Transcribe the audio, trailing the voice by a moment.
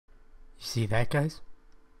See that, guys?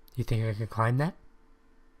 You think I can climb that?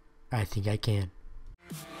 I think I can.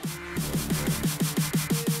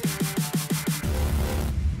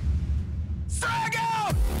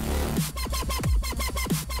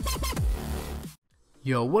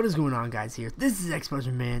 Yo, what is going on, guys? Here, this is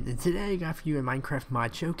XPoserman, and today I got for you a Minecraft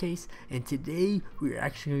mod showcase. And today we're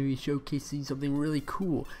actually going to be showcasing something really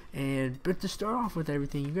cool. But to start off with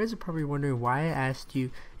everything, you guys are probably wondering why I asked you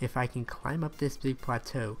if I can climb up this big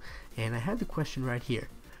plateau. And I have the question right here.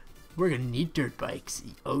 We're gonna need dirt bikes.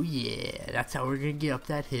 Oh yeah, that's how we're gonna get up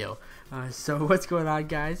that hill. So what's going on,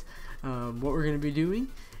 guys? What we're gonna be doing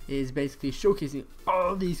is basically showcasing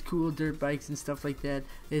all these cool dirt bikes and stuff like that.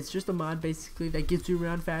 It's just a mod basically that gets you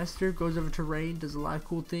around faster, goes over terrain, does a lot of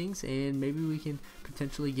cool things, and maybe we can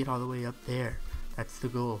potentially get all the way up there. That's the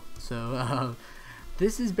goal. So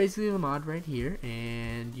this is basically the mod right here,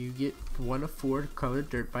 and you get one of 4 colored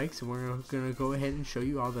dirt bikes, and we're gonna go ahead and show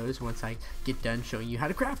you all those once I get done showing you how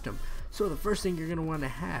to craft them. So the first thing you're gonna want to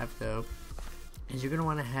have though is you're gonna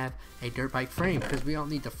want to have a dirt bike frame, because we all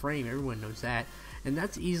need the frame, everyone knows that. And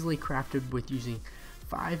that's easily crafted with using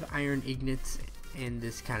 5 iron ingots in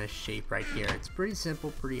this kind of shape right here. It's pretty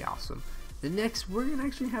simple, pretty awesome. The next, we're gonna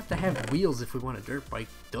actually have to have wheels if we want a dirt bike,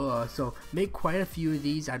 duh. So make quite a few of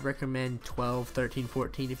these. I'd recommend 12, 13,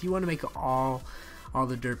 14. If you want to make all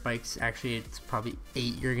the dirt bikes, actually it's probably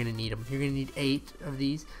 8 you're gonna need them. You're gonna need 8 of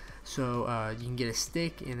these. So you can get a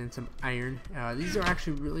stick and then some iron. These are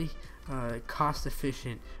actually really cost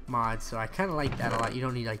efficient mods, so I kind of like that a lot. You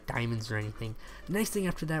don't need like diamonds or anything. The next thing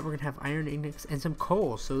after that, we're gonna have iron ingots and some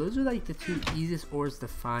coal. So those are like the 2 easiest ores to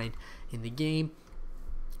find in the game.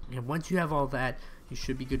 And once you have all that, you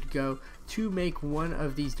should be good to go. To make one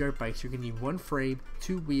of these dirt bikes, you're gonna need 1 frame,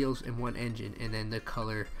 2 wheels, and 1 engine, and then the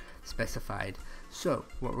color specified. So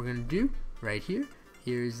what we're gonna do right here,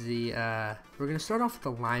 here's the we're gonna start off with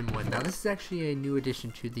the lime one. Now this is actually a new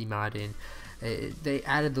addition to the mod, and they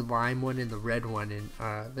added the lime one and the red one, and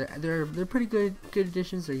they're pretty good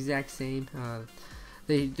additions. They're exact same.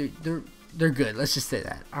 They're good. Let's just say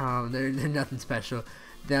that. They're nothing special.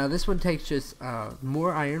 Now this one takes just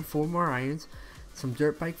more iron, 4 more irons, some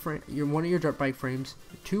dirt bike frame, one of your dirt bike frames,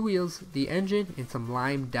 2 wheels, the engine, and some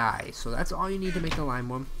lime dye. So that's all you need to make the lime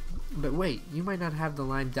one. But wait, you might not have the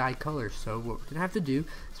lime dye color, so what we're gonna have to do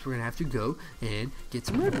is we're gonna have to go and get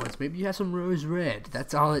some red ones. Maybe you have some rose red.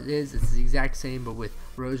 That's all it is. It's the exact same, but with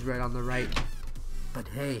rose red on the right. But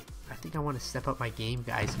hey, I think I want to step up my game,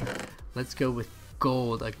 guys. Let's go with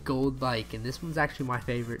gold, a gold bike, and this one's actually my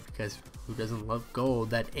favorite because who doesn't love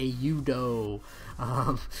gold? That AU-do.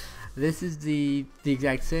 This is the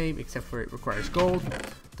exact same, except for it requires gold.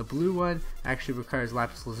 The blue one actually requires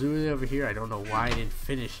lapis lazuli over here. I don't know why I didn't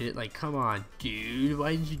finish it. Like, come on, dude,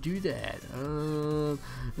 why didn't you do that?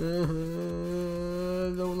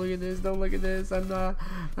 Don't look at this. Don't look at this.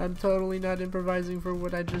 I'm totally not improvising for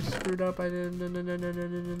what I just screwed up. I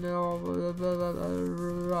didn't. No.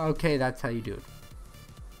 Okay, that's how you do it.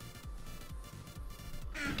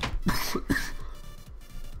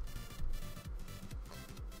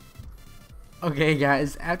 Okay,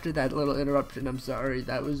 guys, after that little interruption, I'm sorry.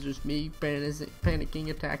 That was just me panicking,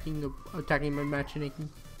 attacking my matchmaking.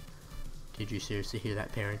 Did you seriously hear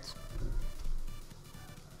that, parents?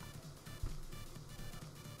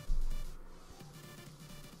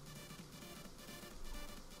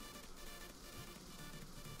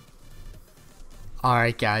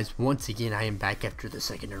 Alright, guys, once again I am back after the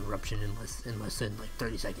second interruption in less than like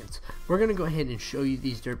 30 seconds. We're gonna go ahead and show you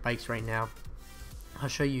these dirt bikes right now. I'll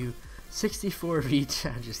show you 64 of each.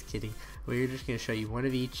 I'm just kidding. We're just going to show you one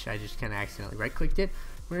of each. I just kind of accidentally right clicked it.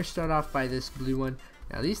 We're going to start off by this blue one.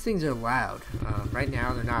 Now these things are loud. Right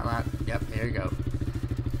now they're not loud. Yep, there you go.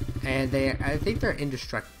 And I think they're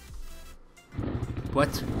indestructible.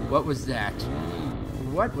 What was that?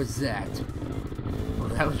 What was that? Well,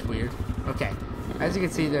 that was weird. Okay, as you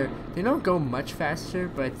can see, they don't go much faster,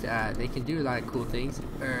 but they can do a lot of cool things.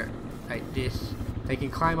 Like this. They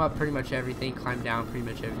can climb up pretty much everything, climb down pretty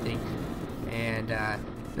much everything, and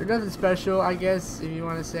they're nothing special, I guess, if you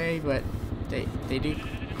want to say, but they do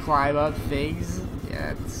climb up things.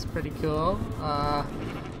 Yeah, it's pretty cool.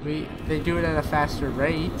 They do it at a faster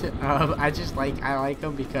rate. I like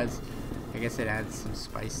them because I guess it adds some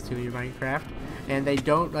spice to your Minecraft, and they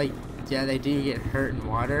don't they do get hurt in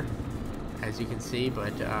water, as you can see,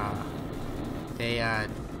 but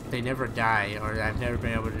they never die, or I've never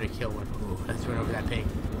been able to kill one. Ooh, let's run over that pig.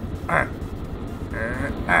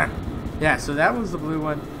 Yeah, so that was the blue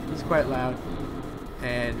one. He's quite loud,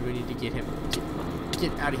 and we need to get him.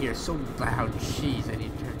 Get out of here! So loud. Jeez, I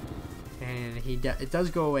need to turn. And it does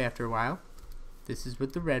go away after a while. This is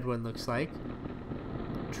what the red one looks like.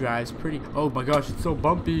 drives pretty. Oh my gosh, it's so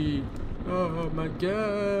bumpy. Oh my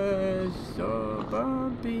gosh, so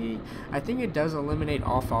bumpy. I think it does eliminate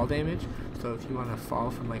all fall damage. So if you want to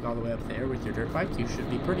fall from like all the way up there with your dirt bike, you should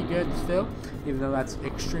be pretty good still. Even though that's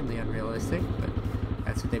extremely unrealistic, but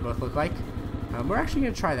that's what they both look like. We're actually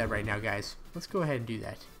going to try that right now, guys. Let's go ahead and do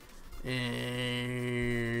that.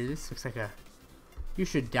 And this looks like a... You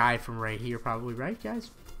should die from right here probably, right,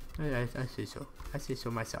 guys? I say so. I say so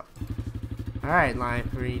myself. Alright, lime,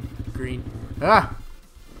 green. Ah!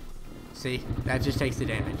 See, that just takes the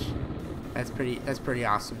damage. That's pretty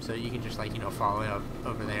awesome. So you can just like, you know, follow up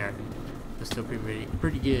over there. It's still pretty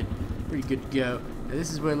good to go. Now,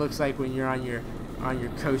 this is what it looks like when you're on your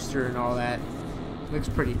coaster and all that. Looks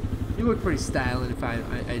pretty. You look pretty stylish if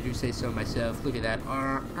I do say so myself. Look at that.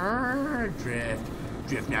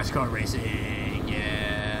 Drift NASCAR racing.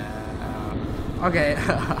 Yeah. Okay.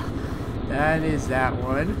 That is that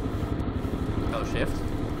one. Oh, shift.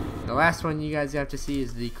 The last one you guys have to see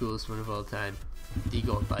is the coolest one of all time. The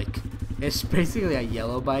gold bike. It's basically a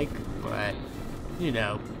yellow bike, but, you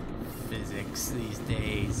know, physics these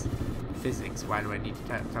days. Physics. Why do I need to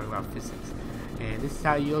talk about physics? And this is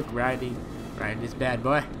how you look riding this bad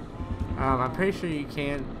boy. I'm pretty sure you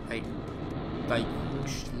can, like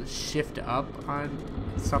shift up on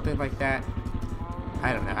something like that.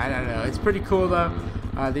 I don't know. It's pretty cool, though.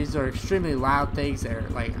 These are extremely loud things. They're,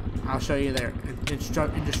 like, I'll show you, they're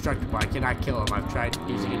indestructible. I cannot kill them. I've tried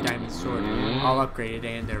using a diamond sword, all upgraded,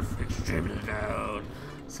 and they're extremely loud.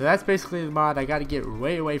 So that's basically the mod. I got to get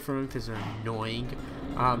way away from them because they're annoying.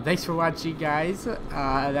 Thanks for watching, guys.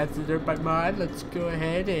 That's the Dirtbike mod. Let's go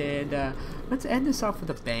ahead and let's end this off with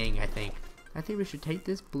a bang. I think we should take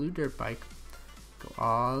this blue dirt bike, go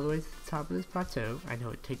all the way to the top of this plateau. I know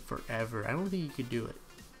it'd take forever. I don't think you could do it.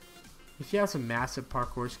 If you have some massive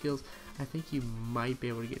parkour skills, I think you might be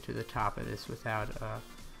able to get to the top of this without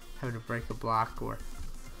having to break a block or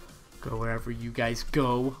go wherever you guys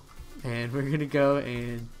go. And we're gonna go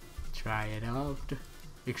and try it out.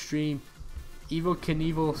 Extreme Evil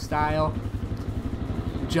Knievel style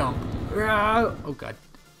jump. Oh god,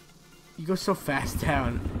 you go so fast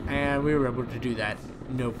down, and we were able to do that,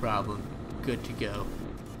 no problem. Good to go.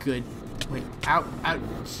 Good. Wait,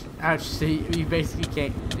 ouch, see, you basically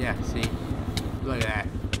can't, yeah, see, look at that.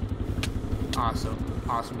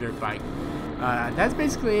 Awesome dirt bike. That's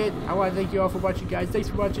basically it. I want to thank you all for watching, guys. Thanks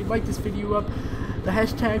for watching. Like this video up. The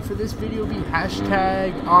hashtag for this video will be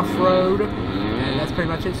hashtag offroad, and that's pretty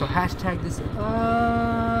much it. So hashtag this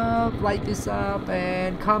up, like this up,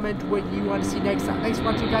 and comment what you want to see next time. Thanks for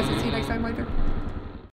watching, guys. I'll see you next time later.